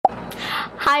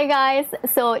Hi guys,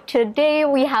 so today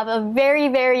we have a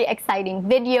very exciting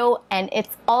video and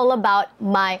it's all about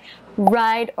my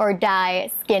ride or die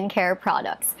skincare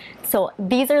products. So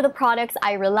these are the products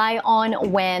I rely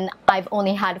on when I've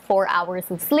only had 4 hours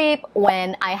of sleep,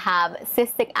 when I have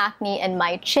cystic acne in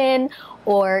my chin,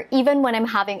 or even when I'm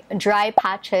having dry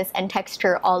patches and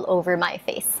texture all over my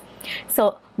face.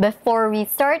 So before we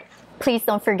start, please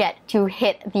don't forget to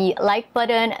hit the like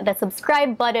button, the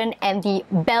subscribe button, and the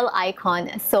bell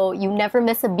icon so you never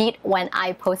miss a beat when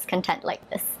I post content like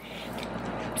this.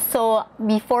 So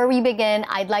before we begin,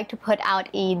 I'd like to put out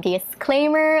a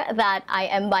disclaimer that I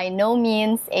am by no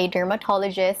means a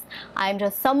dermatologist. I'm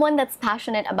just someone that's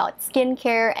passionate about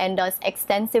skincare and does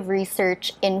extensive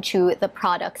research into the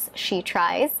products she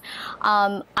tries.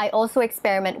 I also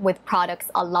experiment with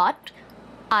products a lot.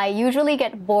 I usually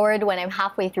get bored when I'm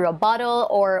halfway through a bottle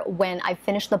or when I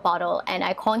finish the bottle, and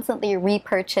I constantly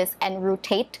repurchase and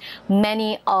rotate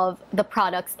many of the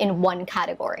products in one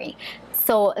category.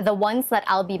 So the ones that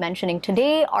I'll be mentioning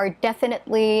today are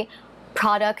definitely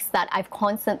products that I've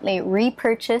constantly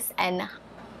repurchased and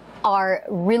are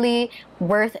really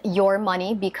worth your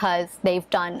money because they've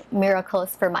done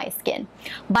miracles for my skin.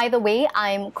 By the way,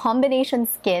 I'm combination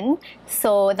skin,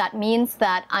 so that means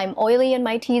that I'm oily in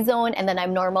my T-zone and then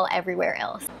I'm normal everywhere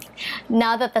else.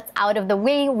 Now that that's out of the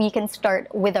way, we can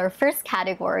start with our first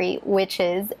category, which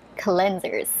is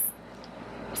cleansers.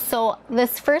 So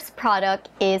this first product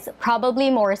is probably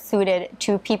more suited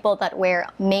to people that wear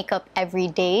makeup every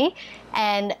day,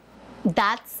 and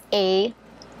that's a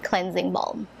cleansing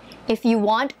balm. If you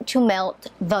want to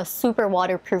melt the super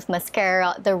waterproof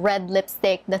mascara, the red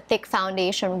lipstick, the thick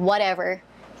foundation, whatever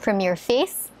from your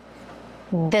face,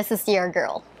 this is your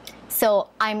girl. So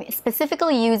I'm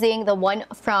specifically using the one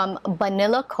from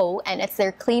Banilla Co, and it's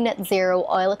their Clean at Zero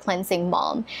Oil Cleansing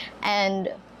Balm. And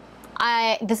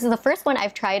this is the first one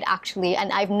I've tried actually,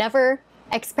 and I've never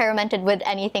experimented with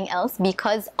anything else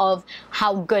because of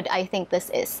how good I think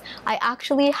this is. I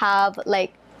actually have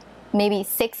like maybe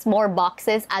 6 more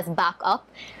boxes as backup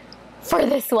for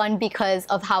this one because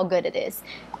of how good it is.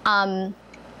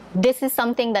 This is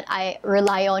something that I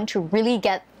rely on to really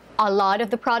get a lot of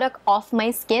the product off my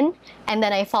skin, and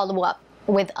then I follow up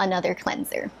with another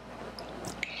cleanser.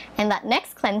 And that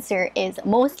next cleanser is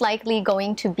most likely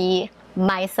going to be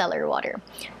Micellar water.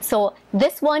 So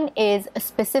this one is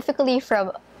specifically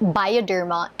from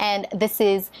Bioderma, and this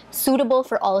is suitable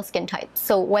for all skin types.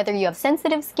 So whether you have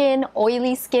sensitive skin,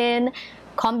 oily skin,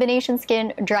 combination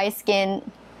skin, dry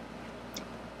skin,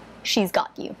 she's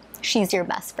got you. She's your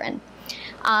best friend.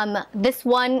 This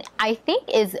one I think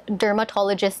is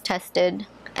dermatologist tested,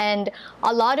 and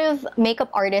a lot of makeup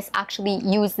artists actually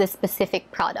use this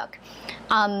specific product.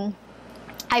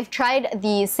 I've tried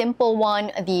the simple one,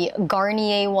 the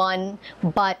Garnier one,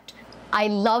 but I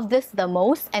love this the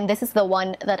most, and this is the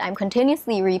one that I'm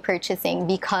continuously repurchasing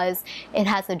because it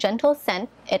has a gentle scent,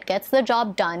 it gets the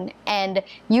job done, and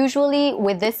usually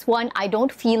with this one I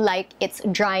don't feel like it's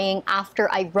drying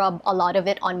after I rub a lot of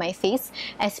it on my face,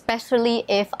 especially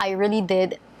if I really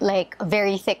did like a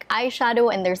very thick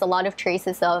eyeshadow and there's a lot of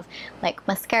traces of like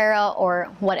mascara or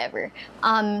whatever.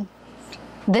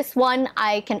 This one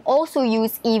I can also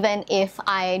use even if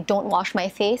I don't wash my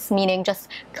face, meaning just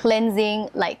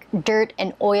cleansing like dirt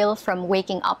and oil from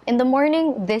waking up in the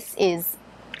morning. This is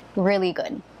really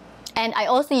good. And I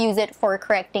also use it for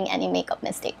correcting any makeup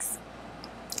mistakes.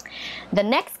 The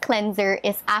next cleanser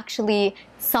is actually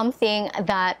something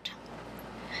that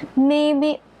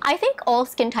maybe I think all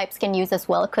skin types can use as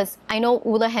well, because I know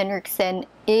Henriksen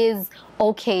is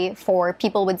okay for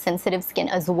people with sensitive skin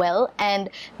as well, and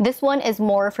this one is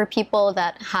more for people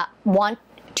that want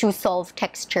to solve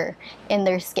texture in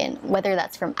their skin, whether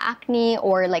that's from acne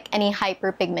or like any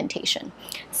hyperpigmentation.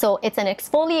 So it's an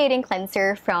exfoliating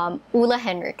cleanser from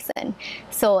Henriksen.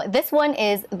 So this one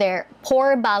is their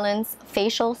Pore Balance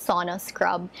Facial Sauna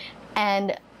Scrub,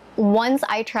 and once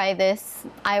I tried this,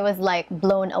 I was like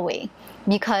blown away,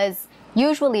 because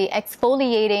usually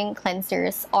exfoliating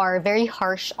cleansers are very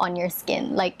harsh on your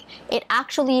skin. Like it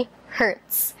actually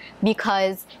hurts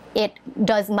because it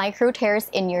does micro tears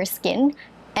in your skin,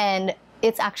 and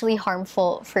it's actually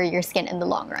harmful for your skin in the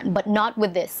long run, but not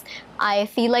with this. I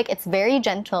feel like it's very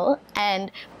gentle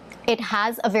and it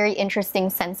has a very interesting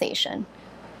sensation.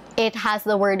 It has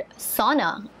the word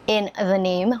sauna in the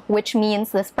name, which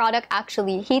means this product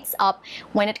actually heats up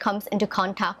when it comes into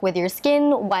contact with your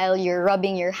skin while you're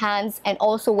rubbing your hands, and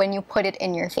also when you put it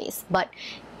in your face. But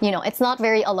you know, it's not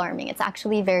very alarming. It's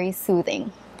actually very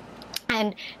soothing.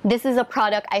 And this is a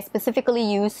product I specifically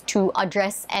use to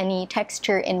address any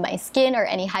texture in my skin or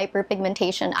any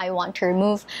hyperpigmentation I want to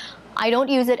remove. I don't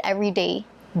use it every day,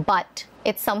 but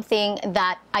it's something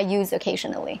that I use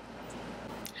occasionally.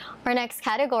 Our next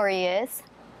category is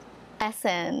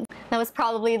essence. That was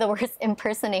probably the worst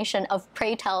impersonation of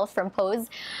Pray Tell from Pose.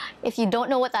 If you don't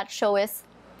know what that show is,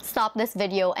 stop this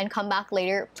video and come back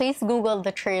later. Please Google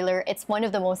the trailer. It's one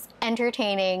of the most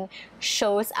entertaining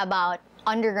shows about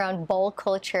underground ball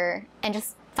culture and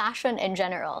just fashion in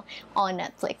general on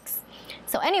Netflix.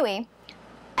 So anyway,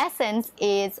 essence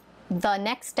is the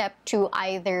next step to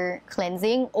either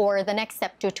cleansing or the next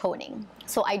step to toning.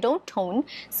 So I don't tone,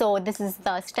 so this is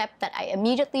the step that I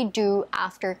immediately do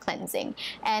after cleansing.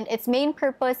 And its main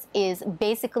purpose is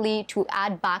basically to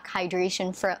add back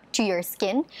hydration to your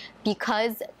skin,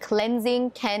 because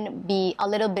cleansing can be a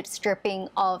little bit stripping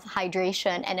of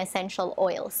hydration and essential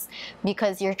oils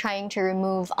because you're trying to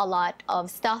remove a lot of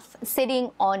stuff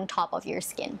sitting on top of your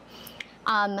skin.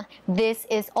 This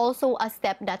is also a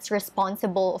step that's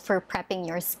responsible for prepping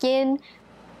your skin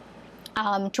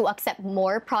to accept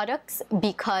more products,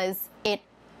 because it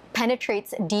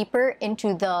penetrates deeper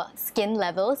into the skin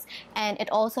levels and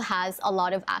it also has a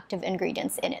lot of active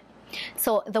ingredients in it.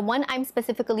 So the one I'm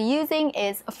specifically using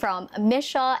is from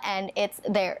Missha, and it's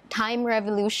their Time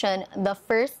Revolution, the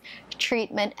first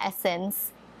treatment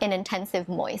essence in Intensive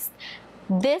Moist.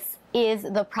 This is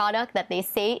the product that they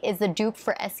say is the dupe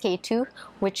for SK2,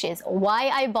 which is why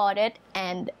I bought it,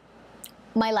 and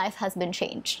my life has been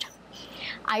changed.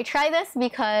 I try this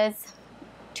because,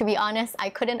 to be honest, I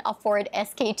couldn't afford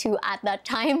SK2 at that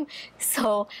time,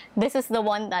 so this is the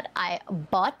one that I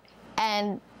bought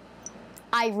and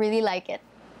I really like it.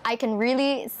 I can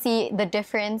really see the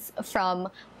difference from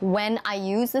when I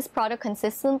use this product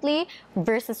consistently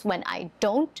versus when I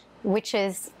don't, which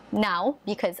is now,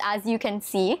 because as you can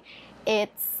see,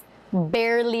 there's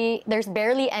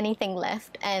barely anything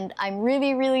left, and I'm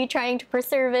really trying to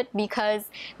preserve it because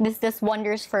this does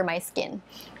wonders for my skin.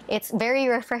 It's very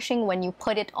refreshing when you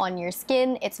put it on your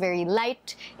skin. It's very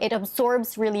light. It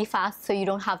absorbs really fast, so you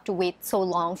don't have to wait so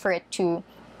long for it to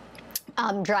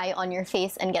dry on your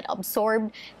face and get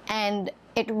absorbed. And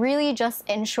it really just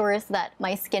ensures that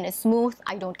my skin is smooth.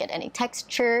 I don't get any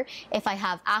texture. If I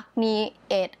have acne,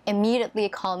 it immediately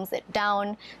calms it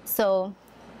down. So,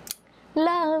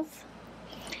 love.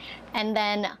 And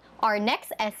then our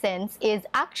next essence is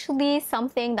actually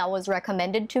something that was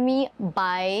recommended to me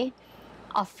by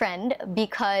a friend,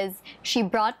 because she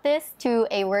brought this to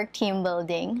a work team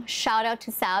building. Shout out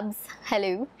to Sabs,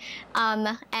 hello.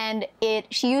 And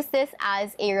she used this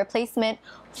as a replacement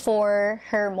for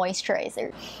her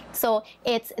moisturizer. So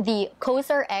it's the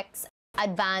CosRX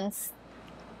Advanced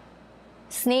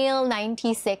Snail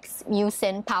 96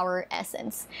 Mucin Power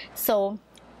Essence. So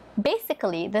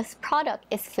basically, this product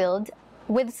is filled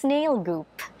with snail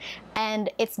goop, and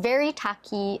it's very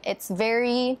tacky, it's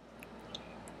very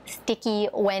sticky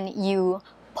when you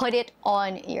put it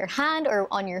on your hand or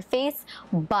on your face,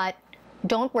 but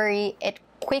don't worry, it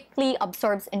quickly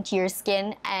absorbs into your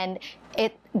skin and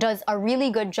it does a really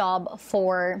good job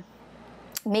for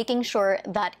making sure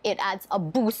that it adds a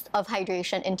boost of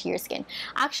hydration into your skin.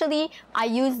 Actually, I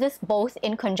use this both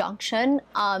in conjunction.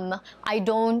 I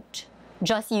don't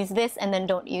just use this and then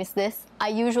don't use this. I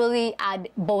usually add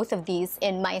both of these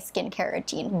in my skincare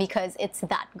routine because it's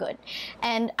that good.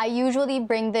 And I usually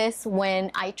bring this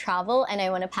when I travel and I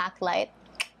want to pack light.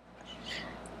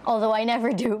 Although I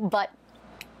never do, but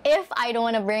if I don't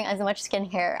want to bring as much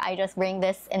skincare, I just bring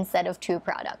this instead of two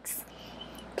products.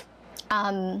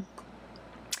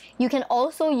 You can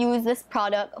also use this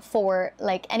product for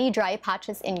like any dry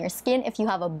patches in your skin. If you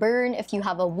have a burn, if you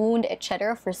have a wound,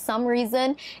 etc. For some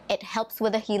reason, it helps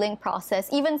with the healing process,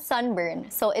 even sunburn.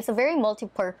 So it's a very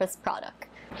multi-purpose product.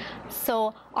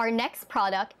 So our next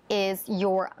product is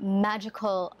your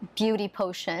magical beauty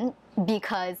potion,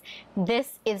 because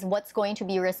this is what's going to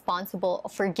be responsible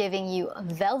for giving you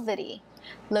velvety,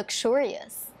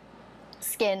 luxurious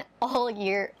skin all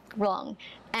year long.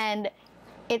 And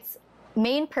its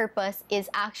main purpose is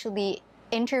actually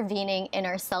intervening in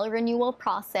our cell renewal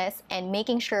process and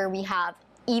making sure we have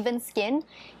even skin,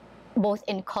 both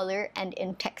in color and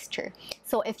in texture.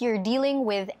 So if you're dealing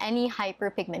with any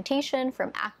hyperpigmentation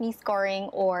from acne scarring,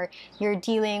 or you're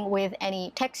dealing with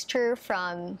any texture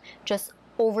from just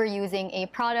overusing a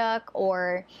product,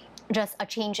 or just a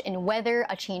change in weather,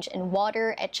 a change in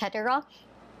water, etc.,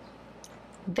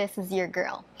 this is your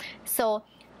girl. So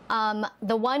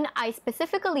the one I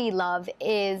specifically love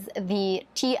is the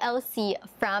TLC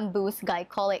Framboos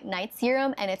Glycolic Night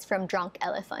Serum, and it's from Drunk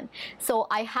Elephant. So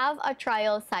I have a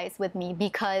trial size with me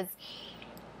because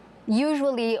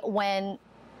usually when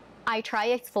I try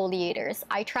exfoliators.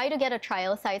 I try to get a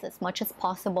trial size as much as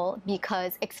possible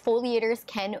because exfoliators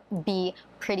can be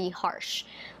pretty harsh.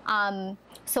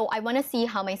 So I want to see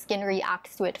how my skin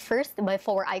reacts to it first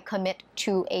before I commit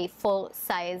to a full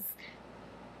size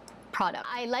product.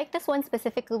 I like this one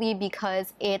specifically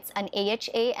because it's an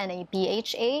AHA and a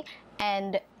BHA,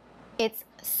 and it's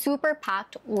super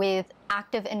packed with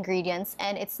active ingredients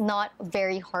and it's not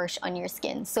very harsh on your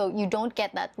skin. So you don't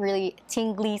get that really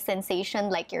tingly sensation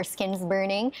like your skin's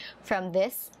burning from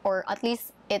this, or at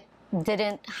least it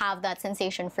didn't have that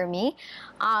sensation for me.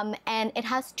 And it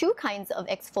has two kinds of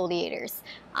exfoliators.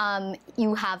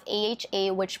 You have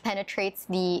AHA, which penetrates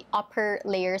the upper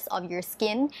layers of your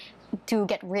skin to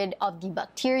get rid of the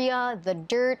bacteria, the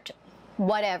dirt,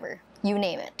 whatever, you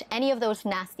name it, any of those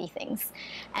nasty things.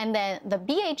 And then the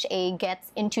BHA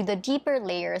gets into the deeper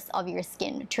layers of your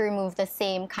skin to remove the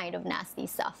same kind of nasty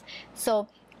stuff. So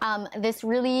this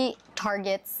really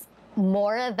targets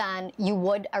more than you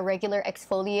would a regular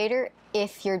exfoliator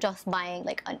if you're just buying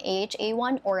like an AHA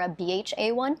one or a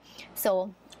BHA one.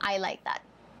 So I like that.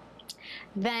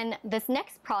 Then this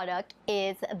next product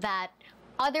is that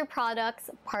Other Products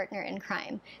Partner in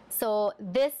Crime. So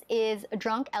this is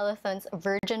Drunk Elephant's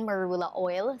Virgin Marula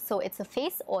Oil. So it's a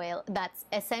face oil that's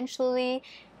essentially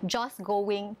just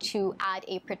going to add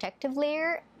a protective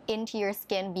layer into your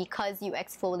skin because you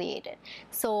exfoliate it.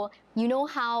 So you know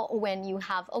how when you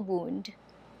have a wound,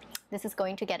 this is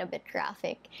going to get a bit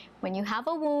graphic. When you have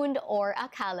a wound or a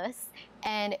callus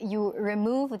and you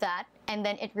remove that and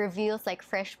then it reveals like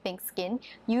fresh pink skin,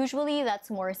 usually that's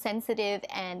more sensitive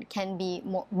and can be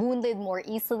wounded more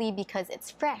easily because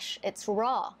it's fresh, it's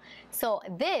raw. So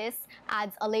this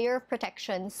adds a layer of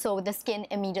protection so the skin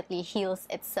immediately heals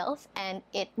itself, and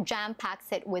it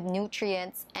jam-packs it with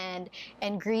nutrients and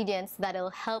ingredients that'll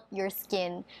help your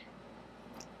skin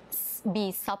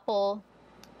be supple,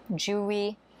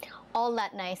 dewy, all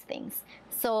that nice things.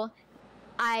 So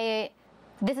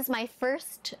this is my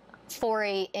first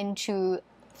foray into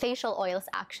facial oils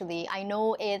actually. I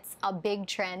know it's a big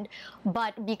trend,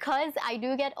 but because I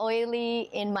do get oily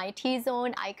in my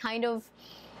T-zone, I kind of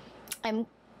am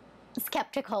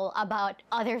skeptical about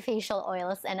other facial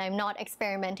oils, and I'm not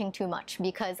experimenting too much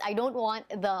because I don't want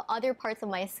the other parts of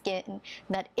my skin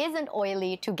that isn't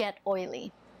oily to get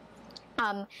oily.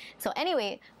 So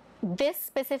anyway, this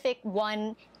specific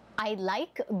one I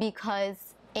like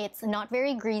because it's not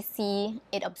very greasy,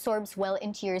 it absorbs well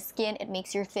into your skin, it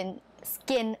makes your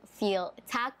skin feel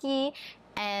tacky,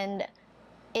 and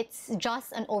it's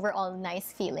just an overall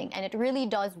nice feeling, and it really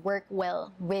does work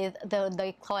well with the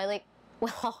glycolic,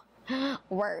 well,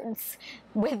 words,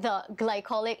 with the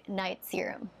glycolic night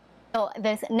serum. So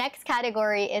this next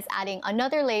category is adding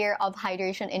another layer of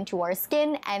hydration into our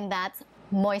skin, and that's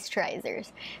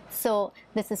moisturizers. So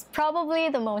this is probably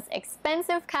the most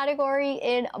expensive category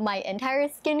in my entire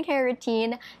skincare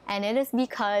routine, and it is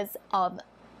because of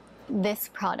this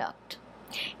product.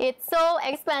 It's so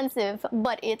expensive,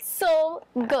 but it's so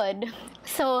good.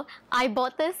 So I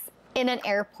bought this in an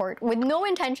airport with no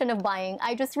intention of buying.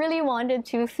 I just really wanted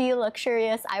to feel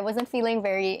luxurious. I wasn't feeling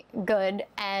very good,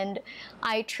 and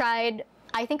I tried,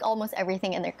 I think, almost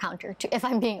everything in their counter, if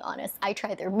I'm being honest. I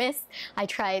tried their mist, I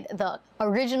tried the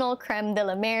original creme de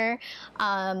la mer,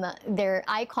 their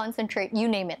eye concentrate, you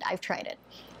name it, I've tried it.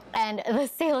 And the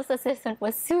sales assistant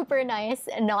was super nice,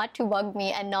 not to bug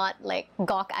me and not like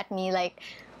gawk at me like,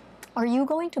 are you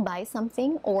going to buy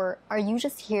something, or are you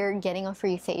just here getting a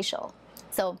free facial?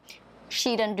 So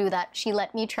she didn't do that. She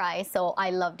let me try, so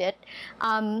I loved it.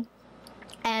 And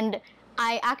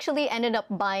I actually ended up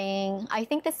buying, I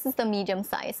think this is the medium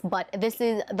size, but this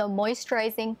is the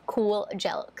Moisturizing Cool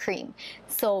Gel Cream.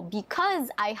 So because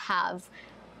I have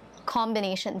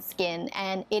combination skin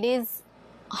and it is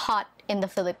hot in the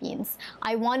Philippines,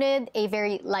 I wanted a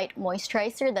very light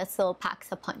moisturizer that still packs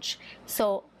a punch.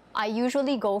 So I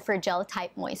usually go for gel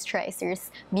type moisturizers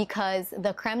because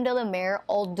the creme de la mer,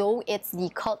 although it's the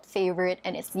cult favorite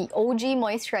and it's the OG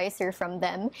moisturizer from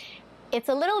them, it's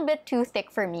a little bit too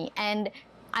thick for me, and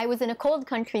I was in a cold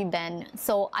country then,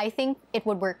 so I think it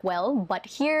would work well, but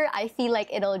here I feel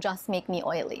like it'll just make me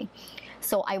oily.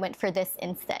 So I went for this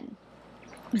instead.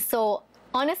 So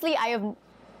honestly, I have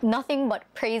nothing but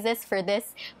praises for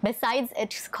this. Besides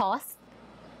its cost,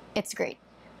 it's great.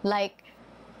 Like,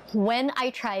 when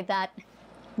I tried that,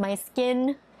 my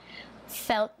skin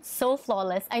felt so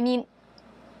flawless. I mean,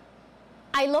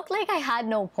 I looked like I had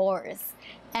no pores,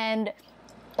 and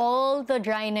all the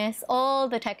dryness, all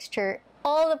the texture,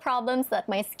 all the problems that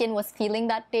my skin was feeling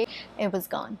that day, it was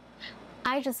gone.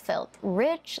 I just felt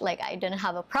rich, like I didn't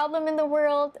have a problem in the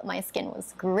world. My skin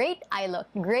was great, I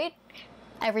looked great,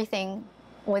 everything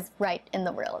was right in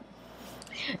the world.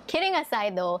 Kidding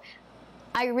aside though,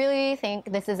 I really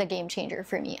think this is a game changer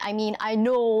for me. I mean, I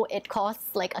know it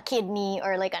costs like a kidney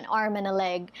or like an arm and a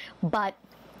leg, but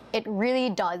it really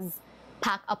does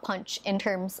pack a punch in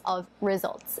terms of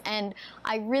results. And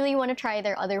I really want to try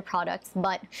their other products,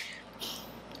 but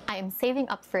I am saving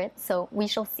up for it, so we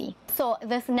shall see. So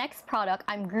this next product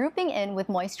I'm grouping in with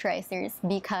moisturizers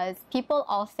because people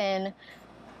often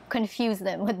confuse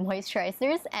them with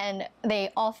moisturizers and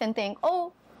they often think,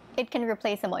 oh, it can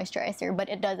replace a moisturizer, but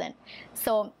it doesn't.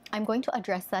 So I'm going to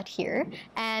address that here.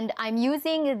 And I'm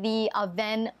using the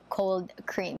Avene Cold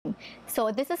Cream.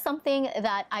 So this is something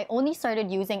that I only started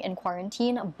using in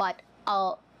quarantine, but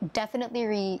I'll definitely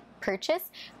repurchase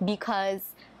because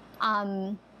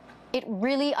it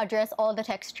really addressed all the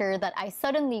texture that I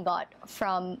suddenly got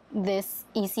from this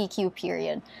ECQ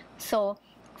period. So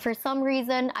for some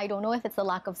reason, I don't know if it's the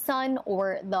lack of sun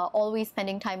or the always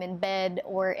spending time in bed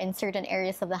or in certain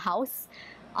areas of the house,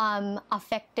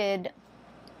 affected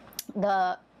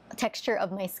the texture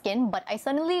of my skin, but I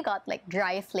suddenly got like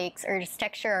dry flakes or just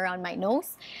texture around my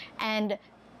nose, and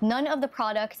none of the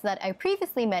products that I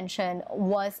previously mentioned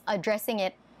was addressing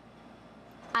it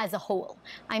as a whole.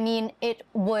 I mean, it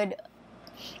would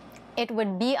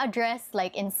be addressed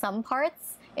like in some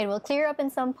parts. It will clear up in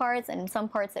some parts, and in some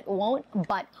parts it won't.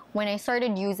 But when I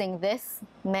started using this,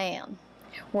 man,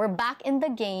 we're back in the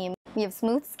game. We have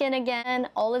smooth skin again,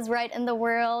 all is right in the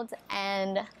world,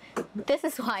 and this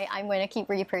is why I'm going to keep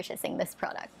repurchasing this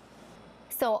product.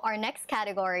 So our next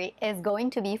category is going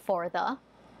to be for the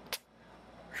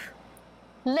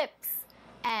lips,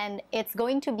 and it's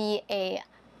going to be a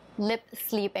lip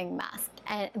sleeping mask.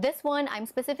 And this one I'm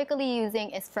specifically using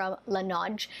is from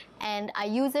Laneige, and I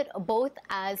use it both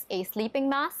as a sleeping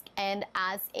mask and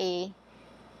as a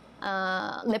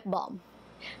lip balm.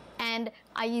 And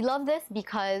I love this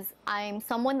because I'm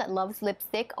someone that loves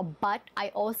lipstick, but I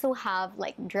also have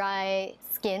like dry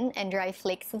skin and dry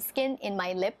flakes of skin in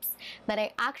my lips that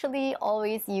I actually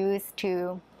always use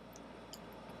to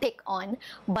pick on.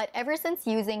 But ever since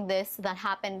using this, that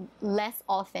happened less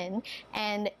often,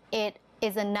 and it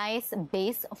is a nice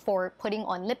base for putting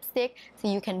on lipstick, so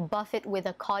you can buff it with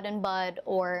a cotton bud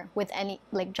or with any,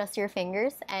 like just your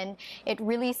fingers, and it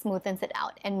really smoothens it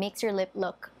out and makes your lip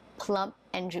look plump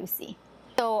and juicy.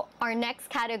 So our next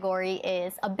category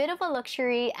is a bit of a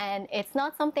luxury, and it's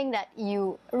not something that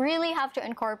you really have to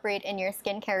incorporate in your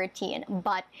skincare routine,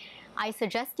 but I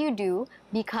suggest you do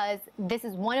because this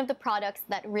is one of the products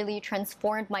that really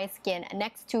transformed my skin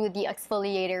next to the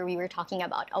exfoliator we were talking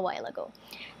about a while ago.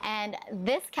 And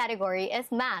this category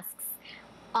is masks.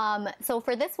 So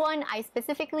for this one, I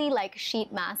specifically like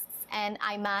sheet masks, and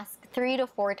I mask 3 to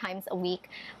 4 times a week,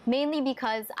 mainly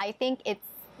because I think it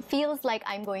feels like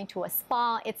I'm going to a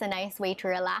spa. It's a nice way to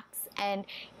relax, and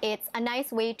it's a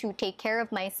nice way to take care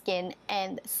of my skin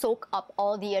and soak up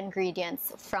all the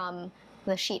ingredients from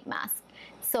the sheet mask.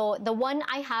 So the one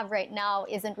I have right now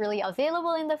isn't really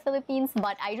available in the Philippines,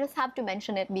 but I just have to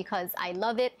mention it because I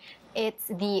love it. It's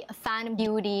the Fan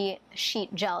Beauty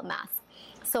Sheet Gel Mask.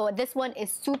 So this one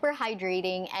is super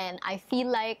hydrating, and I feel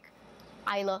like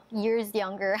I look years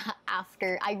younger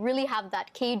after. I really have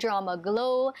that K-drama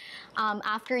glow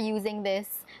after using this.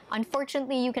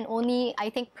 Unfortunately, you can only,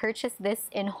 I think, purchase this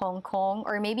in Hong Kong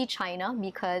or maybe China,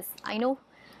 because I know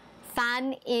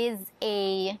Fan is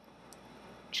a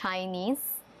Chinese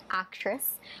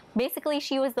actress. Basically,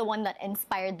 she was the one that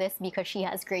inspired this because she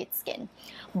has great skin.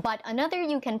 But another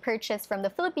you can purchase from the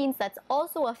Philippines that's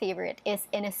also a favorite is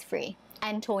Innisfree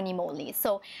and Tony Moly.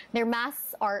 So their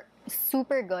masks are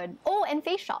super good. Oh, and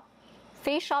Face Shop.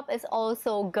 Face Shop is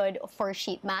also good for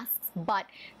sheet masks, but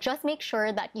just make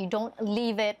sure that you don't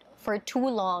leave it for too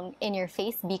long in your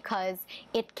face because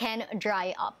it can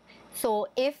dry up. So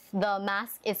if the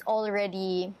mask is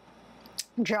already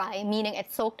dry, meaning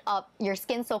it soaked up, your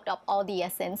skin soaked up all the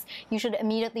essence, you should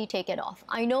immediately take it off.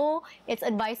 I know it's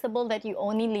advisable that you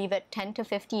only leave it 10 to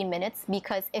 15 minutes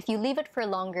because if you leave it for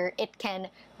longer, it can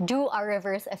do a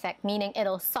reverse effect, meaning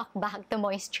it'll suck back the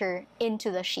moisture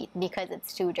into the sheet because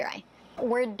it's too dry.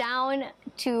 We're down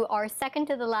to our second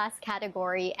to the last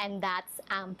category, and that's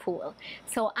ampoule.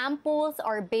 So ampoules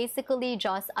are basically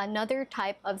just another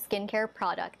type of skincare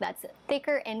product that's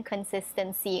thicker in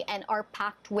consistency and are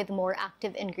packed with more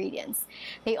active ingredients.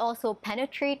 They also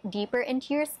penetrate deeper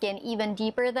into your skin, even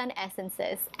deeper than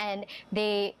essences, and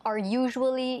they are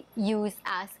usually used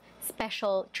as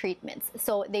special treatments.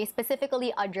 So they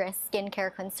specifically address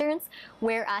skincare concerns,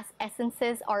 whereas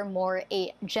essences are more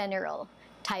a general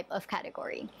type of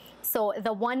category. So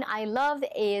the one I love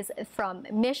is from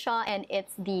Missha, and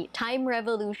it's the Time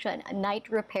Revolution Night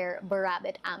Repair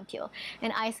Barabbit Ampule.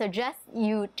 And I suggest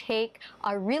you take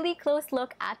a really close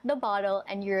look at the bottle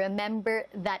and you remember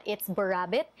that it's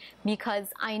Barabbit, because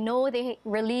I know they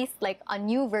released like a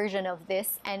new version of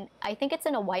this, and I think it's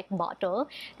in a white bottle,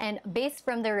 and based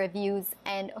from the reviews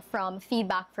and from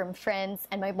feedback from friends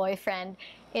and my boyfriend,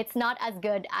 it's not as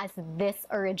good as this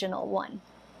original one.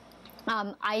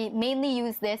 I mainly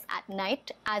use this at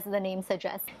night, as the name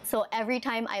suggests. So every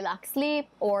time I lack sleep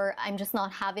or I'm just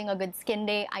not having a good skin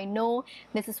day, I know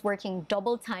this is working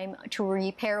double time to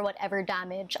repair whatever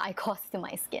damage I caused to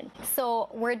my skin. So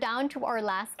we're down to our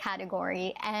last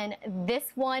category, and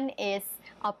this one is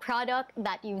a product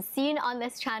that you've seen on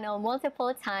this channel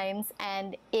multiple times,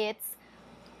 and it's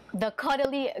the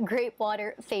Caudalie Grape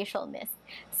Water Facial Mist.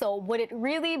 So would it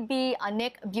really be a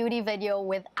Nick beauty video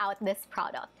without this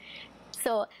product?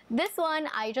 So this one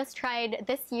I just tried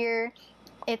this year.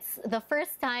 It's the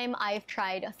first time I've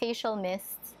tried a facial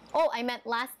mist. Oh, I meant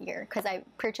last year, because I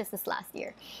purchased this last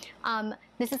year.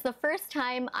 This is the first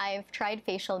time I've tried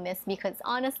facial mist, because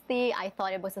honestly I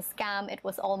thought it was a scam. It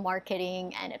was all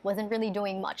marketing and it wasn't really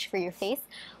doing much for your face.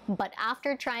 But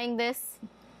after trying this,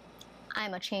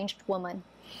 I'm a changed woman.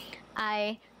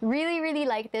 I really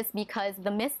like this because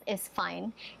the mist is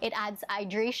fine. It adds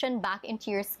hydration back into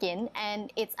your skin,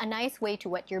 and it's a nice way to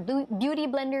wet your beauty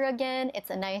blender again.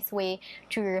 It's a nice way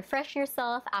to refresh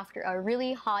yourself after a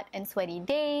really hot and sweaty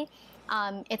day.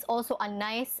 It's also a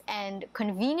nice and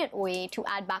convenient way to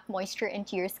add back moisture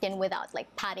into your skin without like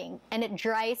patting, and it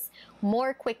dries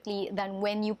more quickly than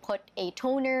when you put a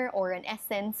toner or an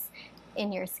essence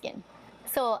in your skin.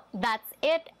 So that's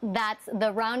it. That's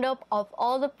the roundup of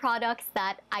all the products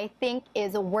that I think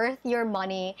is worth your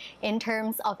money in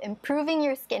terms of improving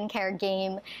your skincare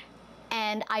game.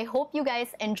 And I hope you guys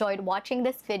enjoyed watching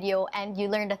this video and you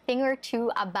learned a thing or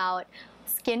two about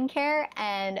skincare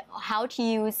and how to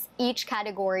use each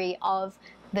category of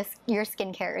your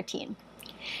skincare routine.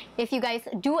 If you guys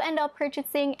do end up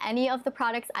purchasing any of the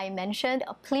products I mentioned,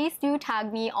 please do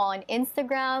tag me on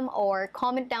Instagram or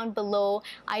comment down below.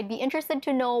 I'd be interested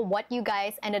to know what you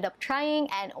guys ended up trying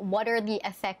and what are the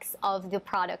effects of the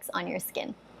products on your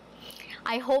skin.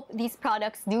 I hope these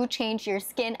products do change your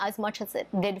skin as much as it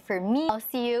did for me. I'll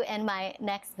see you in my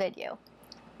next video.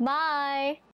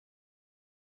 Bye!